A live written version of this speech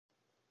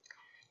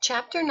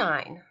Chapter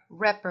 9.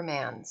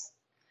 Reprimands.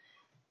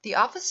 The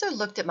officer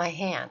looked at my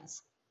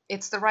hands.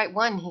 "It's the right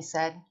one," he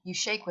said. "You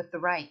shake with the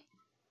right."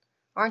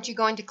 "Aren't you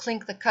going to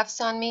clink the cuffs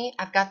on me?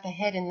 I've got the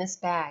head in this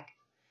bag."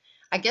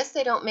 I guess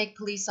they don't make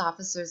police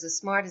officers as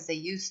smart as they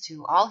used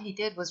to. All he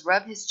did was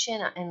rub his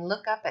chin and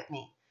look up at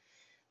me.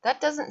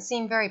 That doesn't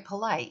seem very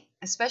polite,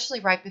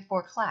 especially right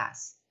before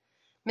class.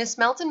 Miss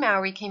Melton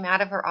Mowry came out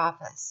of her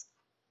office.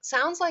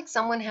 "Sounds like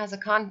someone has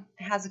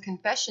a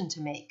confession to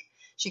make."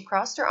 She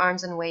crossed her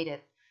arms and waited.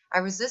 I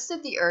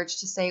resisted the urge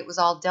to say it was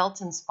all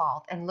Delton's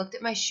fault and looked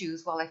at my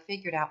shoes while I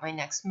figured out my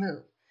next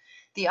move.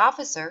 The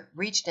officer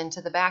reached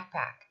into the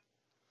backpack.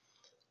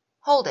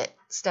 "Hold it."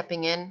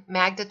 Stepping in,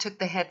 Magda took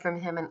the head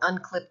from him and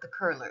unclipped the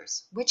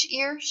curlers. "Which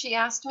ear?" she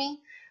asked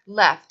me.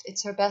 "Left.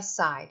 It's her best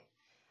side."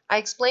 I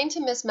explained to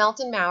Miss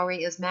Melton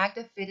Mowry as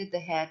Magda fitted the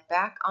head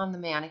back on the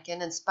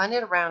mannequin and spun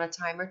it around a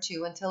time or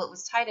two until it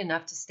was tight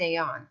enough to stay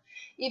on,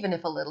 even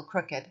if a little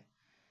crooked.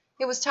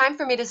 It was time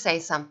for me to say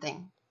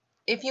something.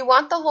 "If you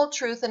want the whole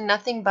truth and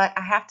nothing but,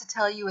 I have to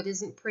tell you it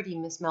isn't pretty,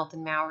 Miss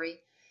Melton Mowry.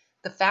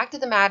 The fact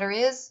of the matter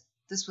is,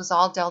 this was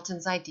all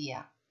Delton's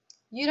idea."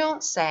 "You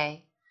don't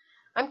say."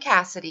 "I'm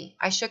Cassidy."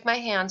 I shook my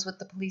hands with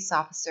the police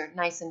officer,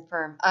 nice and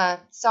firm.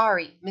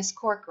 Sorry, Miss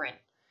Corcoran."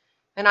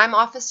 "And I'm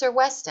Officer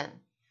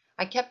Weston."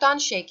 I kept on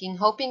shaking,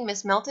 hoping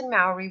Miss Melton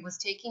Mowry was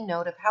taking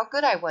note of how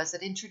good I was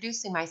at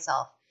introducing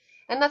myself.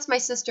 "And that's my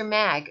sister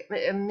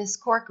Miss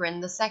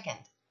Corcoran the second."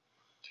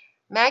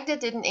 Magda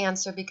didn't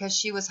answer because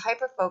she was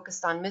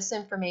hyper-focused on Miss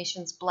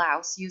Information's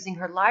blouse, using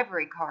her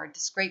library card to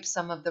scrape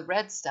some of the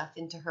red stuff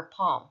into her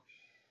palm.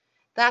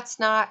 "That's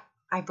not—"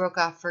 I broke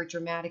off for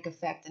dramatic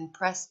effect and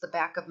pressed the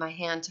back of my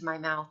hand to my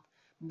mouth.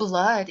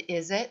 "Blood,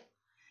 is it?"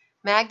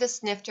 Magda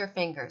sniffed her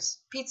fingers.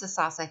 "Pizza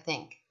sauce, I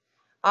think."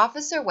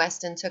 Officer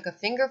Weston took a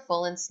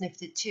fingerful and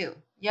sniffed it too.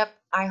 "Yep,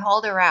 I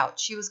hauled her out.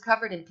 She was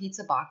covered in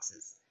pizza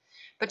boxes."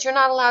 "But you're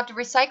not allowed to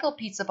recycle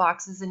pizza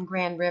boxes in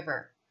Grand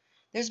River."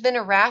 "There's been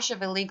a rash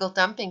of illegal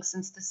dumping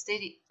since the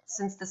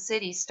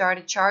city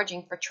started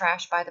charging for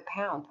trash by the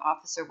pound,"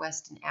 Officer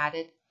Weston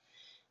added.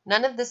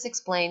 "None of this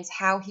explains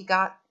how she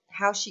got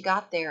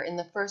there in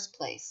the first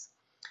place.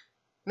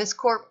 Miss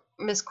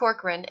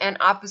Corcoran,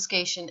 and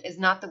obfuscation is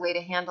not the way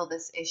to handle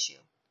this issue."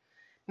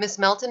 Miss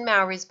Melton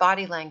Mowry's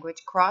body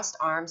language, crossed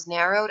arms,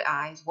 narrowed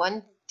eyes,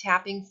 one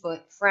tapping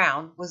foot,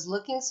 frown, was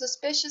looking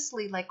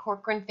suspiciously like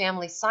Corcoran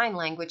family sign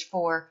language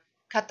for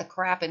 "cut the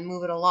crap and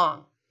move it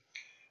along."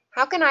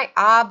 "How can I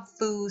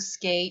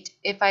obfuscate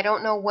if I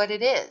don't know what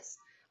it is?"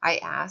 I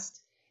asked.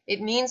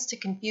 "It means to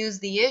confuse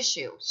the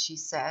issue," she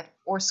said,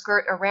 "or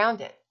skirt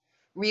around it."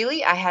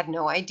 Really, I had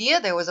no idea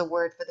there was a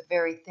word for the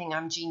very thing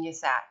I'm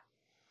genius at.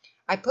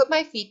 I put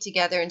my feet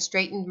together and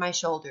straightened my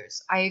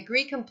shoulders. "I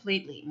agree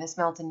completely, Miss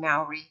Melton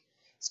Mowry.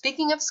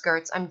 Speaking of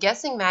skirts, I'm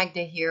guessing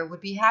Magda here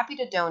would be happy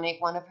to donate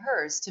one of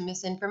hers to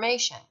Miss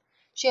Information.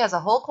 She has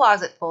a whole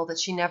closet full that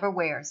she never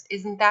wears.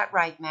 Isn't that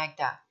right,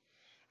 Magda?"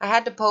 I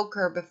had to poke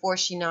her before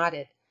she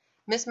nodded.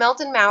 Miss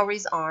Melton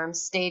Mowry's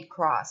arms stayed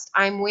crossed.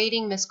 "I'm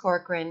waiting, Miss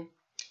Corcoran.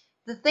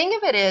 The thing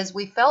of it is,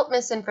 we felt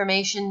Miss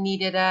Information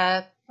needed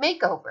a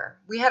makeover.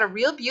 We had a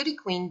real beauty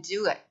queen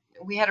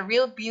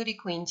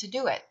to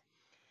do it.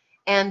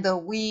 And the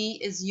we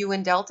is you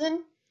and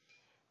Delton?"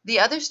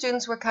 The other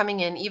students were coming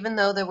in, even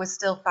though there was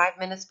still 5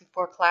 minutes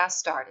before class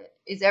started.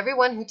 "Is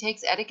everyone who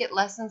takes etiquette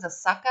lessons a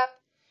suck-up?"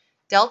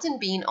 Delton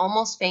Bean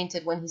almost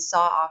fainted when he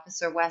saw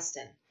Officer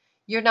Weston.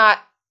 "You're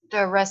not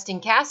arresting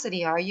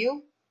Cassidy, are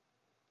you?"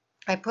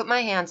 I put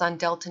my hands on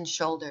Delton's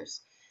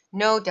shoulders.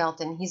 "No,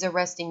 Delton, he's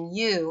arresting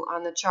you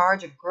on the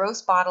charge of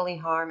gross bodily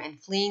harm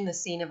and fleeing the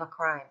scene of a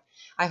crime.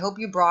 I hope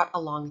you brought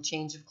along a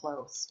change of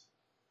clothes."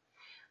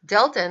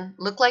 Delton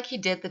looked like he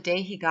did the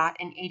day he got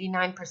an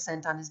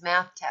 89% on his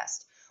math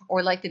test,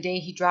 or like the day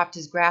he dropped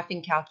his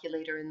graphing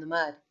calculator in the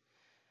mud.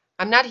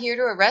 "I'm not here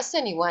to arrest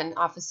anyone,"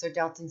 Officer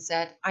Delton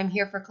said. "I'm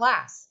here for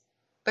class."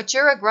 "But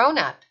you're a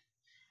grown-up."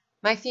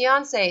 "My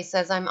fiancée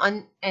says I'm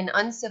an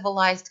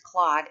uncivilized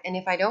clod, and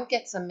if I don't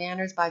get some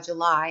manners by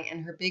July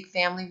and her big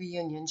family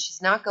reunion,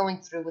 she's not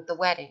going through with the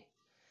wedding."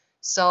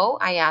 "So?"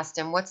 I asked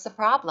him, "what's the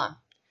problem?"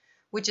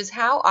 Which is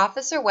how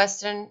Officer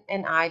Weston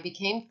and I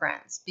became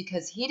friends,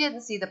 because he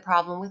didn't see the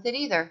problem with it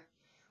either.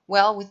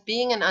 Well, with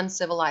being an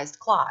uncivilized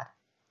clod.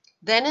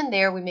 Then and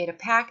there we made a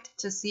pact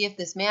to see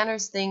this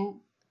manners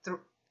thing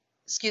through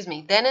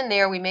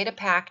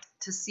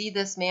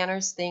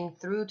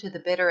to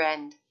the bitter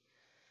end.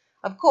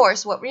 Of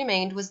course, what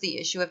remained was the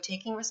issue of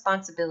taking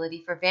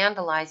responsibility for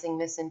vandalizing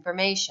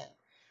misinformation.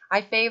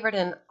 I favored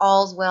an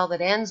all's well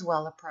that ends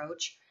well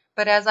approach,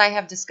 but as I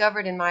have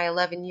discovered in my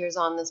 11 years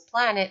on this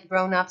planet,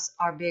 grown-ups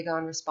are big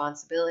on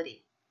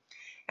responsibility.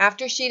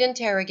 After she'd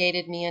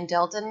interrogated me and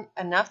Delton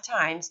enough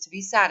times to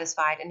be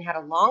satisfied and had a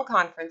long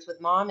conference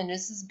with Mom and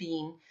Mrs.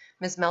 Bean,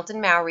 Miss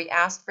Melton Mowry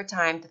asked for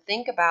time to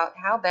think about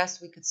how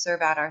best we could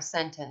serve out our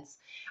sentence.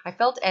 I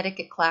felt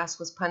etiquette class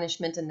was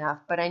punishment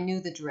enough, but I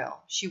knew the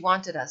drill. She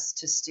wanted us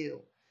to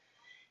stew.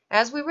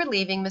 As we were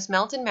leaving, Miss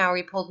Melton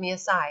Mowry pulled me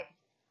aside.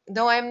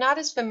 Though I am not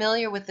as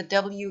familiar with the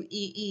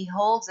WEE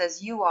holds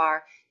as you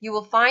are, you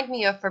will find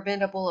me a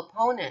formidable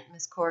opponent,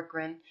 Miss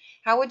Corcoran.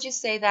 How would you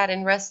say that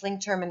in wrestling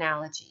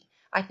terminology?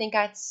 I think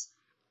that's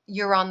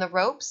you're on the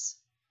ropes?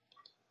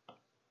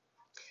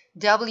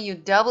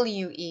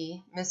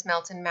 WWE, Miss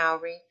Melton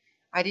Mowry.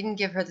 I didn't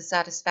give her the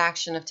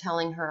satisfaction of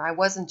telling her I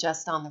wasn't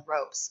just on the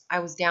ropes. I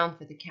was down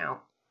for the count.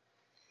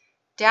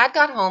 Dad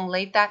got home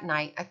late that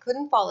night. I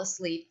couldn't fall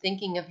asleep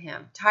thinking of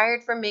him,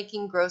 tired from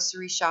making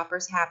grocery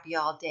shoppers happy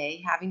all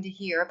day, having to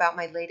hear about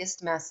my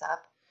latest mess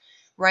up.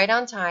 Right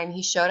on time,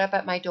 he showed up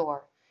at my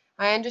door.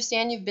 I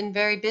understand you've been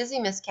very busy,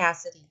 Miss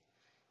Cassidy.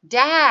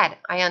 Dad!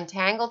 I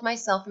untangled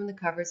myself from the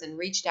covers and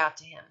reached out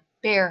to him.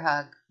 Bear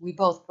hug. We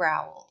both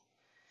growled.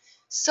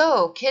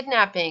 So,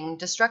 kidnapping,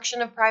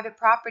 destruction of private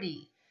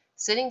property.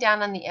 Sitting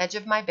down on the edge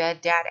of my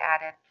bed, Dad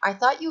added, I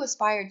thought you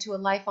aspired to a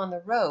life on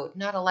the road,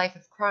 not a life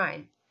of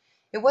crime.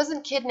 It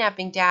wasn't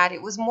kidnapping, Dad.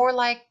 It was more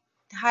like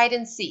hide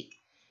and seek.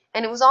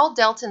 And it was all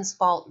Delton's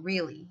fault,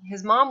 really.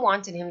 His mom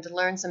wanted him to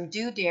learn some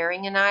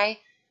daring, and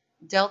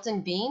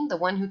Delton Bean, the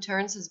one who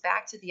turns his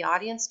back to the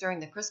audience during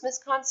the Christmas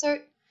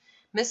concert?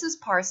 Mrs.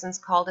 Parsons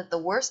called it the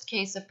worst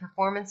case of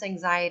performance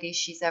anxiety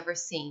she's ever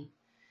seen.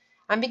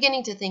 I'm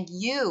beginning to think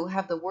you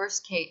have the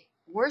worst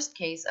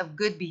case of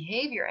good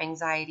behavior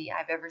anxiety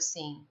I've ever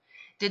seen.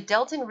 Did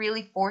Delton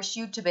really force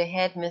you to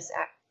behead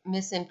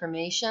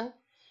misinformation?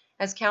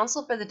 As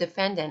counsel for the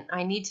defendant,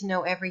 I need to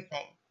know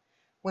everything.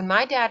 When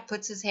my dad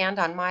puts his hand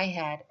on my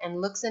head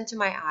and looks into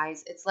my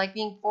eyes, it's like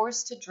being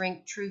forced to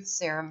drink truth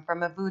serum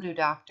from a voodoo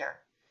doctor.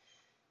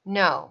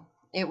 No,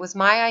 it was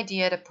my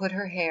idea to put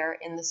her hair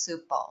in the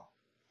soup bowl.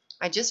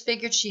 I just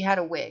figured she had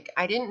a wig.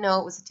 I didn't know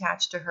it was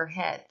attached to her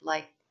head,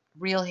 like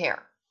real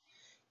hair.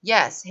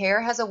 Yes, hair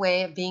has a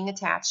way of being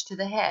attached to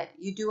the head.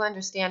 You do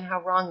understand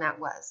how wrong that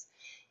was.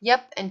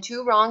 Yep, and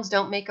two wrongs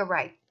don't make a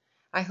right.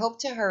 I hope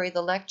to hurry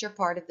the lecture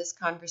part of this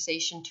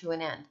conversation to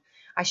an end.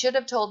 I should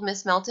have told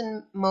Miss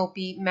Melton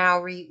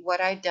Mowry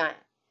what I'd done.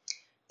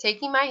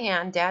 Taking my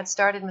hand, Dad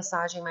started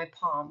massaging my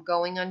palm,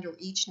 going under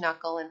each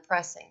knuckle and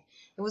pressing.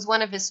 It was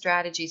one of his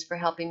strategies for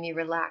helping me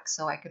relax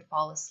so I could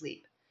fall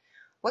asleep.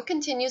 What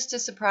continues to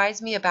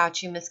surprise me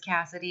about you, Miss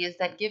Cassidy, is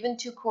that given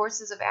two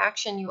courses of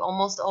action, you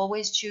almost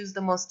always choose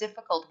the most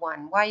difficult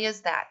one. Why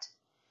is that?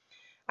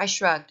 I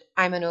shrugged.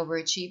 I'm an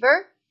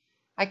overachiever?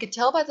 I could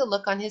tell by the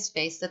look on his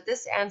face that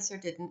this answer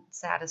didn't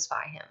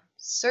satisfy him.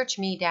 Search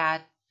me,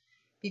 Dad.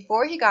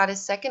 Before he got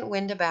his second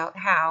wind about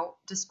how,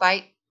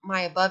 despite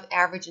my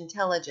above-average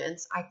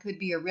intelligence, I could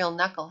be a real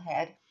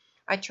knucklehead,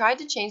 I tried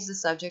to change the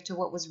subject to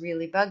what was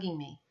really bugging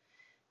me.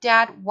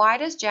 Dad, why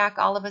does Jack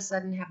all of a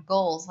sudden have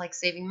goals like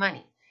saving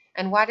money?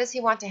 And why does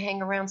he want to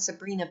hang around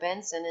Sabrina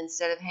Benson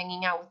instead of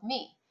hanging out with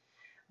me?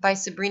 By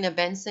Sabrina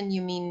Benson,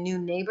 you mean new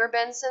neighbor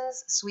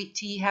Benson's? Sweet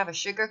tea, have a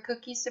sugar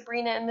cookie,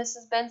 Sabrina and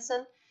Mrs.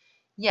 Benson?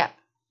 Yep.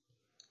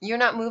 You're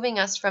not moving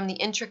us from the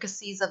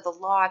intricacies of the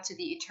law to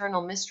the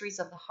eternal mysteries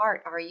of the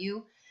heart, are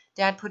you?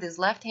 Dad put his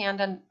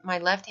my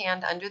left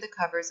hand under the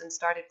covers and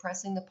started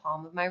pressing the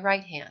palm of my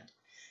right hand.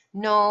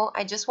 No,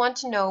 I just want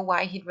to know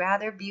why he'd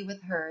rather be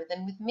with her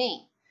than with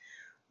me.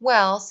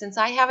 Well, since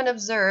I haven't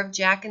observed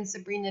Jack and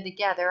Sabrina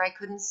together, I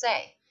couldn't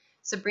say.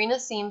 Sabrina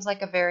seems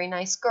like a very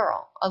nice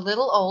girl. A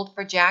little old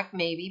for Jack,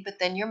 maybe, but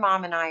then your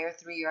mom and I are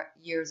 3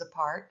 years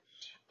apart.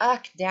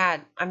 Ugh,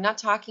 Dad, I'm not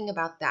talking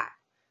about that.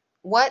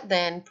 What,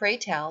 then, pray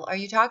tell, are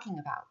you talking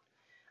about?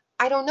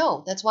 I don't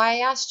know. That's why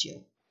I asked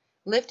you.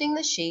 Lifting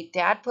the sheet,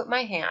 Dad put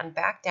my hand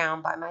back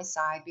down by my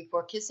side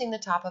before kissing the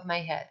top of my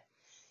head.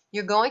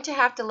 You're going to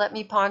have to let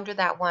me ponder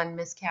that one,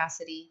 Miss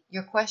Cassidy.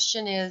 Your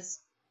question is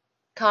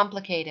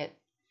complicated.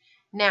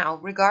 Now,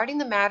 regarding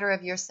the matter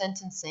of your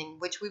sentencing,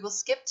 which we will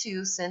skip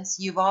to since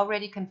you've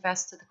already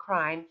confessed to the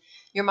crime,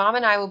 your mom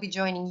and I will be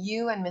joining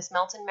you and Miss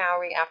Melton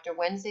Mowry after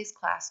Wednesday's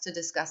class to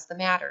discuss the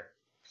matter.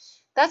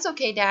 That's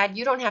okay, Dad.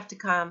 You don't have to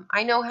come.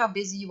 I know how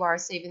busy you are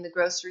saving the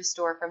grocery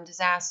store from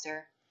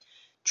disaster.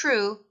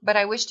 True, but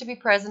I wish to be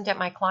present at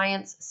my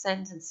client's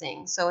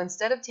sentencing, so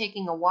instead of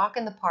taking a walk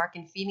in the park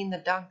and feeding the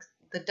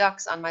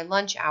ducks on my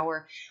lunch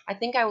hour, I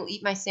think I will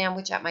eat my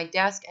sandwich at my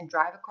desk and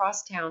drive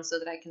across town so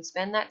that I can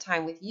spend that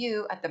time with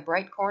you at the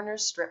Bright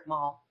Corners strip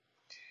mall.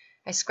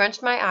 I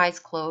scrunched my eyes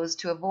closed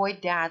to avoid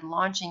Dad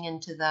launching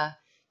into the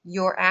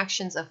 "your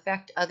actions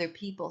affect other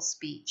people"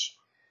 speech.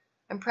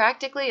 I'm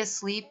practically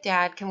asleep,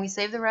 Dad. Can we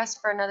save the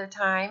rest for another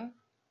time?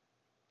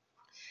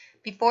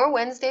 Before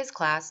Wednesday's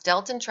class,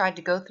 Delton tried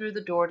to go through the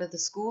door to the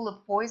School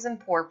of Poison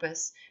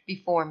Porpoise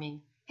before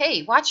me.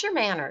 Hey, watch your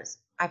manners.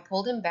 I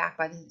pulled him back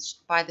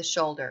by the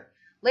shoulder.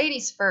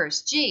 Ladies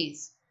first,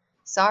 geez.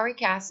 Sorry,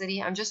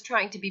 Cassidy, I'm just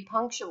trying to be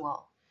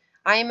punctual.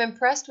 I am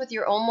impressed with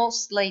your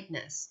almost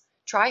lateness.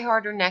 Try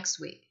harder next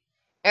week.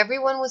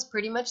 Everyone was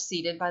pretty much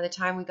seated by the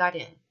time we got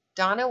in.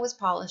 Donna was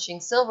polishing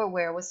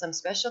silverware with some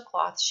special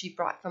cloths she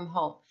brought from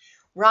home.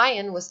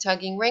 Ryan was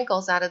tugging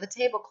wrinkles out of the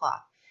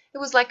tablecloth. It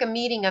was like a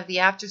meeting of the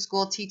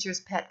after-school teachers'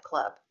 pet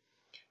club.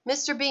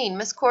 Mr. Bean,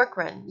 Miss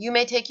Corcoran, you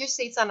may take your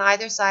seats on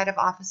either side of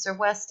Officer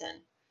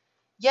Weston.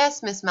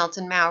 Yes, Miss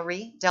Melton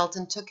Mowry.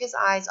 Delton took his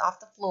eyes off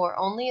the floor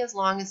only as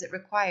long as it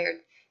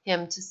required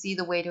him to see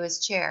the way to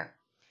his chair.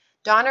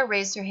 Donna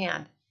raised her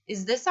hand.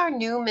 Is this our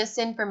new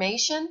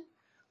misinformation?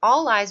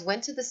 All eyes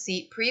went to the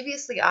seat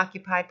previously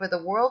occupied by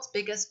the world's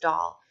biggest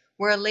doll,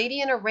 where a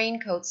lady in a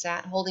raincoat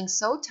sat holding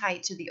so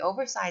tight to the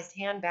oversized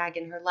handbag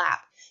in her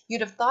lap,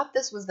 you'd have thought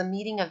this was the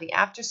meeting of the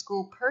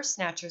after-school purse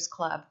snatchers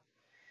club.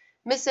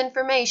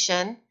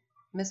 Misinformation,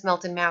 Miss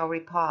Melton Mowry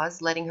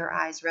paused, letting her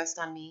eyes rest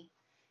on me,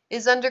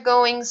 is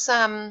undergoing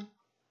some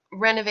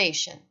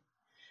renovation.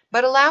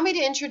 But allow me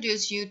to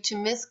introduce you to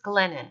Miss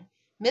Glennon.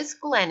 Miss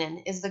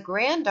Glennon is the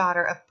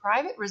granddaughter of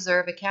Private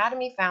Reserve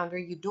Academy founder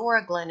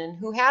Eudora Glennon,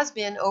 who has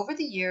been, over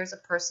the years, a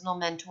personal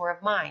mentor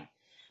of mine.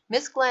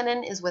 Miss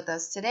Glennon is with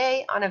us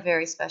today on a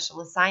very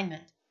special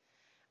assignment.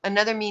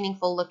 Another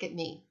meaningful look at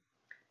me.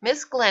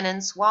 Miss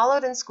Glennon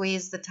swallowed and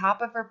squeezed the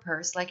top of her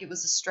purse like it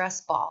was a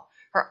stress ball.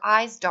 Her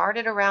eyes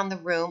darted around the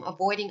room,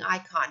 avoiding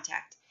eye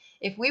contact.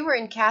 If we were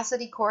in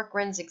Cassidy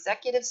Corcoran's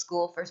executive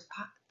school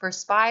for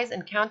spies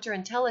and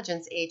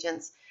counterintelligence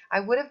agents, I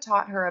would have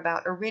taught her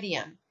about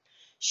iridium.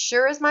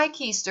 Sure as my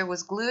keister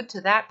was glued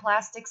to that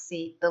plastic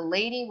seat, the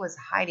lady was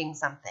hiding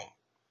something.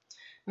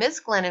 Miss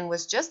Glennon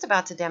was just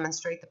about to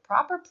demonstrate the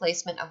proper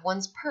placement of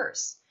one's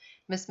purse.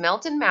 Miss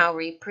Melton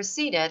Mowry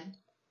proceeded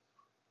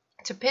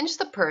to pinch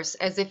the purse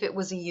as if it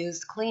was a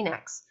used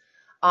Kleenex.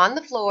 On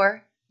the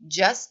floor,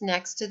 just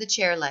next to the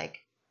chair leg.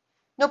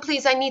 No,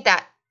 please, I need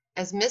that.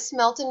 As Miss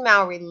Melton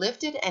Mowry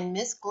lifted and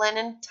Miss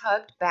Glennon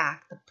tugged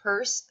back, the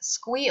purse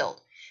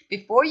squealed.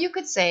 Before you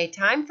could say,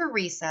 time for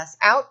recess,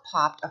 out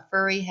popped a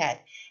furry head,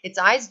 its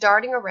eyes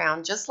darting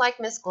around just like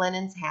Miss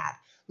Glennon's had,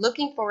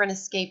 looking for an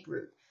escape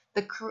route.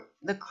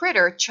 The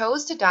critter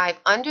chose to dive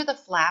under the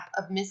flap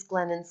of Miss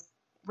Glennon's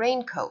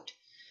raincoat.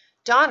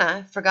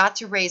 Donna forgot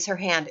to raise her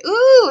hand.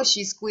 Ooh,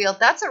 she squealed.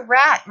 That's a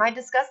rat. My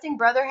disgusting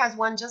brother has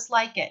one just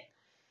like it.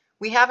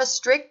 We have a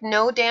strict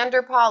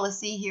no-dander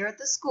policy here at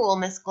the school,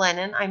 Miss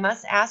Glennon. I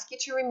must ask you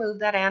to remove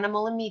that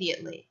animal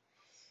immediately.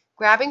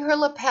 Grabbing her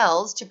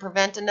lapels to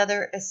prevent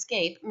another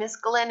escape, Miss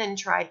Glennon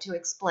tried to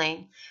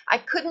explain. I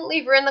couldn't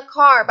leave her in the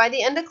car. By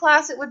the end of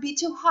class, it would be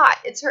too hot.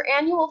 It's her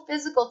annual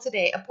physical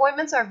today.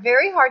 Appointments are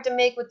very hard to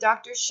make with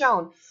Dr.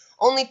 Schoen.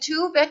 Only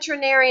 2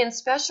 veterinarians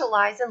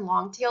specialize in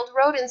long-tailed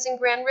rodents in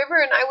Grand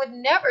River, and I would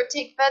never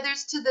take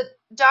Feathers to the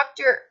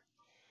doctor.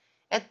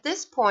 At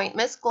this point,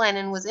 Miss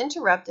Glennon was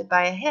interrupted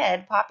by a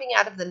head popping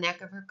out of the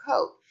neck of her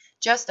coat,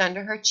 just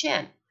under her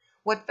chin.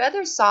 What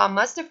Feathers saw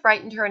must have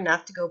frightened her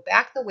enough to go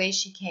back the way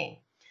she came.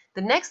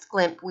 The next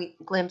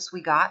glimpse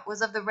we got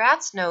was of the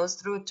rat's nose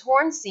through a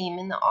torn seam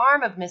in the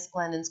arm of Miss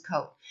Glennon's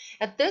coat.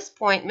 At this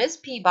point, Miss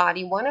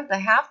Peabody, one of the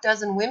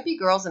half-dozen wimpy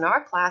girls in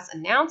our class,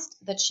 announced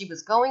that she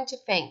was going to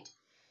faint.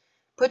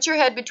 Put your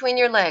head between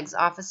your legs,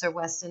 Officer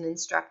Weston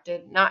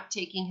instructed, not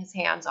taking his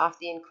hands off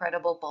the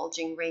incredible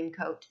bulging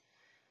raincoat.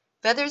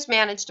 Feathers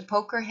managed to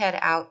poke her head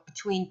out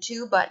between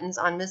 2 buttons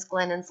on Miss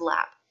Glennon's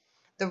lap.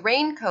 The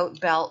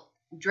raincoat belt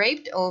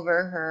draped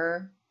over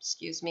her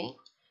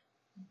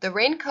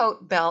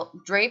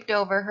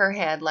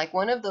head like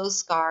one of those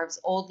scarves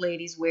old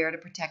ladies wear to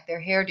protect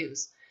their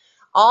hairdos.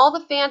 All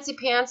the fancy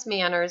pants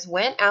manners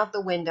went out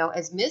the window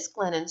as Miss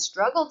Glennon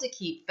struggled to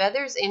keep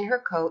Feathers in her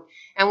coat,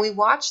 and we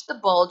watched the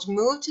bulge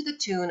move to the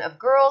tune of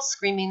girls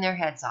screaming their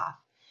heads off.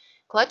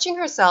 Clutching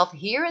herself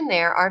here and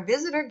there, our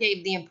visitor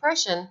gave the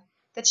impression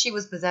that she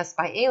was possessed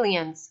by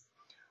aliens.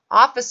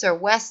 Officer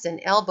Weston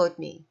elbowed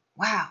me.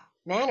 Wow,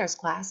 manners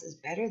class is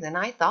better than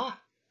I thought.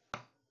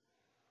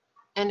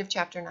 End of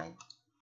chapter 9.